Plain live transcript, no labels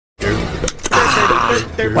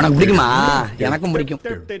உனக்கு பிடிக்குமா? எனக்கும் பிடிக்கும்.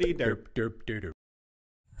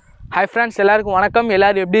 ஹாய் ஃப்ரெண்ட்ஸ், எல்லாருக்கும் வணக்கம்.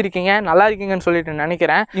 எல்லோரும் எப்படி இருக்கீங்க? நல்லா இருக்கீங்கன்னு சொல்லிட்டு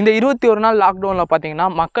நினைக்கிறேன். இந்த 21 நாள் லாக்டவுனில் பார்த்தீங்கன்னா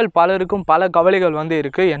மக்கள் பலருக்கும் பல கவலைகள்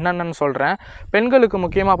இருக்குது. என்னென்னு சொல்கிறேன். பெண்களுக்கு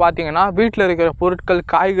முக்கியமாக பார்த்தீங்கன்னா வீட்டில் இருக்கிற பொருட்கள்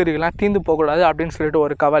காய்கறிகள்லாம் தீர்ந்து போகக்கூடாது அப்படின்னு சொல்லிட்டு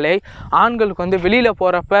ஒரு கவலை. ஆண்களுக்கு வெளியில்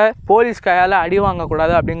போகிறப்ப போலீஸ் கையால் அடி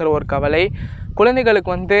வாங்கக்கூடாது அப்படிங்கிற ஒரு கவலை.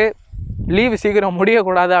 குழந்தைகளுக்கு லீவு சீக்கிரம்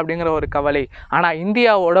முடியக்கூடாது அப்படிங்கிற ஒரு கவலை. ஆனால்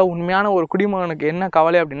இந்தியாவோட உண்மையான ஒரு குடிமகனுக்கு என்ன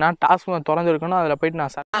கவலை அப்படின்னா டாஸ்மாக் திறந்துருக்கணும், அதில் போயிட்டு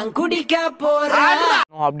நான் குடிக்க போகிறேன்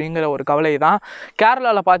அப்படிங்கிற ஒரு கவலை தான்.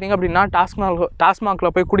 கேரளாவில் பார்த்தீங்க அப்படின்னா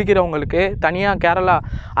டாஸ்மாகில் போய் குடிக்கிறவங்களுக்கு தனியாக கேரளா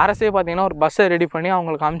அரசே பார்த்தீங்கன்னா ஒரு பஸ்ஸை ரெடி பண்ணி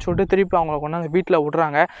அவங்களுக்கு அனுப்பிச்சி விட்டு திருப்பி அவங்கள கொண்டாந்து வீட்டில்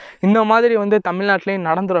விட்றாங்க. இந்த மாதிரி தமிழ்நாட்டிலையும்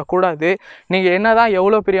நடந்துடக்கூடாது. நீங்கள் என்ன தான்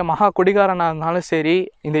எவ்வளோ பெரிய மகா குடிகாரனாக இருந்தாலும் சரி,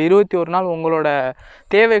 இந்த 21 நாள் உங்களோட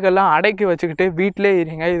தேவைகள்லாம் அடக்கி வச்சுக்கிட்டு வீட்டிலே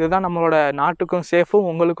இருங்க. இதுதான் நம்மளோட நாட்டுக்கும் சேஃபு,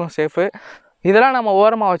 உங்களுக்கும் சேஃபு. இதெல்லாம் நம்ம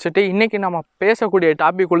ஓரமாக வச்சுட்டு இன்றைக்கி நம்ம பேசக்கூடிய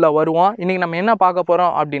டாபிக்குள்ளே வருவோம். இன்றைக்கி நம்ம என்ன பார்க்க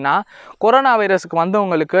போகிறோம் அப்படின்னா, கொரோனா வைரஸுக்கு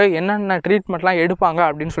வந்தவங்களுக்கு என்னென்ன ட்ரீட்மெண்ட்லாம் எடுப்பாங்க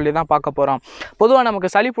அப்படின்னு சொல்லி தான் பார்க்க போகிறோம். பொதுவாக நமக்கு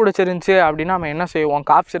சளி பிடிச்சிருந்துச்சி அப்படின்னா நம்ம என்ன செய்வோம்?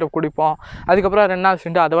 காஃப் சிரப் குடிப்போம். அதுக்கப்புறம் 2 நாள்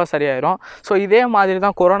சென்று அதுவாக சரியாயிரும். ஸோ இதே மாதிரி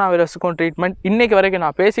தான் கொரோனா வைரஸுக்கும் ட்ரீட்மெண்ட். இன்றைக்கி வரைக்கும்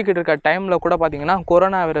நான் பேசிக்கிட்டு இருக்க டைமில் கூட பார்த்திங்கன்னா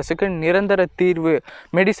கொரோனா வைரஸுக்கு நிரந்தர தீர்வு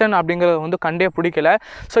மெடிசன் அப்படிங்கிறது கண்டே பிடிக்கல.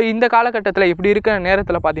 ஸோ இந்த காலகட்டத்தில் இப்படி இருக்கிற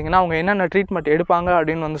நேரத்தில் பார்த்திங்கன்னா அவங்க என்னென்ன ட்ரீட்மெண்ட் எடுப்பாங்க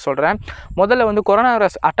அப்படின்னு சொல்கிறேன். முதல்ல கொரோனா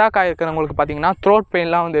வைரஸ் அட்டாக் ஆகிருக்கிறவங்களுக்கு பார்த்தீங்கன்னா த்ரோட்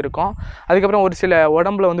பெயின்லாம் இருக்கும். அதுக்கப்புறம் ஒரு சில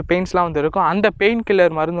உடம்புல பெயின்ஸ்லாம் இருக்கும். அந்த பெயின்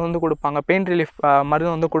கில்லர் மருந்து கொடுப்பாங்க, பெயின் ரிலீஃப்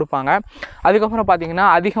மருந்து கொடுப்பாங்க. அதுக்கப்புறம் பார்த்தீங்கன்னா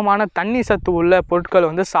அதிகமான தண்ணி சத்து உள்ள பொருட்கள்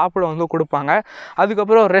சாப்பிட கொடுப்பாங்க.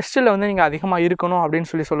 அதுக்கப்புறம் ரெஸ்ட்டில் நீங்கள் அதிகமாக இருக்கணும் அப்படின்னு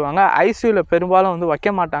சொல்லுவாங்க. ஐசியூவில் பெரும்பாலும்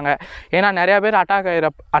வைக்க மாட்டாங்க. ஏன்னா நிறையா பேர்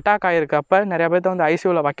அட்டாக் ஆகிருக்கப்ப நிறையா பேர்த்த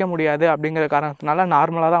ஐசியூவில் வைக்க முடியாது அப்படிங்கிற காரணத்தினால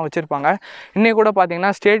நார்மலாக தான் வச்சுருப்பாங்க. இன்றைக்கி கூட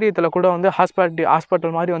பார்த்தீங்கன்னா ஸ்டேடியத்தில் கூட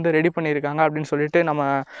ஹாஸ்பிட்டல் மாதிரி ரெடி பண்ணியிருக்காங்க அப்படின்னு சொல்லிட்டு நம்ம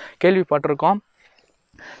கேள்விப்பட்டிருக்கோம்.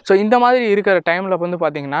 ஸோ இந்த மாதிரி இருக்கிற டைமில்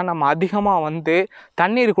பார்த்திங்கன்னா நம்ம அதிகமாக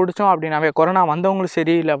தண்ணீர் குடித்தோம் அப்படின்னாவே கொரோனா வந்தவங்களும்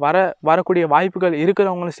சரி, இல்லை வரக்கூடிய வாய்ப்புகள்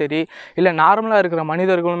இருக்கிறவங்களும் சரி, இல்லை நார்மலாக இருக்கிற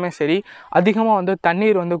மனிதர்களுமே சரி, அதிகமாக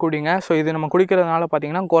தண்ணீர் குடிங்க. ஸோ இது நம்ம குடிக்கிறதுனால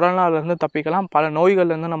பார்த்திங்கன்னா கொரோனாவிலேருந்து தப்பிக்கலாம், பல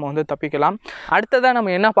நோய்கள்லேருந்து நம்ம தப்பிக்கலாம். அடுத்ததாக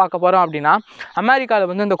நம்ம என்ன பார்க்க போகிறோம் அப்படின்னா,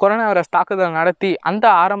 அமெரிக்காவில் இந்த கொரோனா வைரஸ் தாக்குதல் நடத்தி அந்த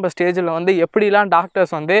ஆரம்ப ஸ்டேஜில் எப்படிலாம்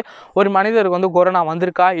டாக்டர்ஸ் ஒரு மனிதருக்கு கொரோனா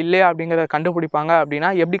வந்திருக்கா இல்லையா அப்படிங்கிறத கண்டுபிடிப்பாங்க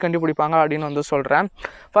அப்படின்னா எப்படி கண்டுபிடிப்பாங்க அப்படின்னு சொல்கிறேன்.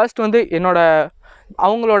 ஃபர்ஸ்ட்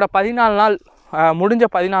அவங்களோட 14 நாள் முடிஞ்ச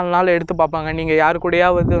 14 நாள் எடுத்து பார்ப்பாங்க. நீங்கள் யாரு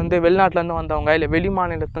கூடயாவது வெளிநாட்டிலேருந்து வந்தவங்க இல்லை வெளி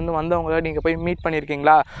மாநிலத்துலேருந்து வந்தவங்கள நீங்கள் போய் மீட்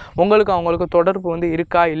பண்ணியிருக்கீங்களா, அவங்களுக்கு தொடர்பு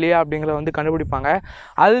இருக்கா இல்லையா அப்படிங்கிறத கண்டுபிடிப்பாங்க.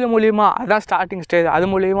 அது மூலிமா அதுதான் ஸ்டார்டிங் ஸ்டேஜ். அது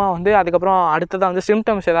மூலிமா அதுக்கப்புறம் அடுத்ததாக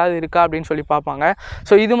சிம்டம்ஸ் ஏதாவது இருக்கா அப்படின்னு சொல்லி பார்ப்பாங்க.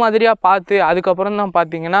 ஸோ இது மாதிரியாக பார்த்து அதுக்கப்புறம் தான்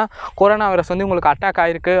பார்த்தீங்கன்னா கொரோனா வைரஸ் உங்களுக்கு அட்டாக்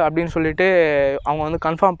ஆகிருக்கு அப்படின்னு சொல்லிட்டு அவங்க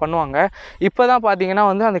கன்ஃபார்ம் பண்ணுவாங்க. இப்போ தான் பார்த்தீங்கன்னா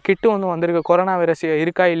அந்த கிட்டு வந்திருக்கு, கொரோனா வைரஸ்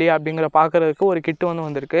இருக்கா இல்லையா அப்படிங்கிற பார்க்குறதுக்கு ஒரு கிட்டு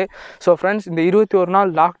வந்திருக்கு. ஸோ ஃப்ரெண்ட்ஸ், இந்த 21 நாள்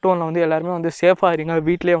லாக்டவுனில் எல்லாருமே சேஃபாக இருங்க,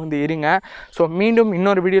 வீட்டிலே இருங்க. ஸோ மீண்டும்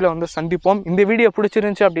இன்னொரு வீடியோவில் சந்திப்போம். இந்த வீடியோ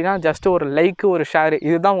பிடிச்சிருந்துச்சி அப்படின்னா ஜஸ்ட் ஒரு லைக், ஒரு ஷேர்,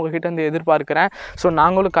 இதுதான் உங்கள்கிட்ட எதிர்பார்க்குறேன். ஸோ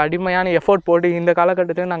நாங்களும் கடுமையான எஃபோர்ட் போட்டு இந்த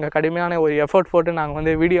காலகட்டத்தில் நாங்கள் கடுமையான ஒரு எஃபோர்ட் போட்டு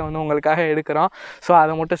நாங்கள் வீடியோ உங்களுக்காக எடுக்கிறோம். ஸோ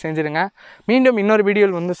அதை மட்டும் செஞ்சுருங்க. மீண்டும் இன்னொரு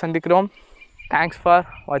வீடியோவில் சந்திக்கிறோம். தேங்க்ஸ் ஃபார்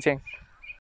வாட்சிங்.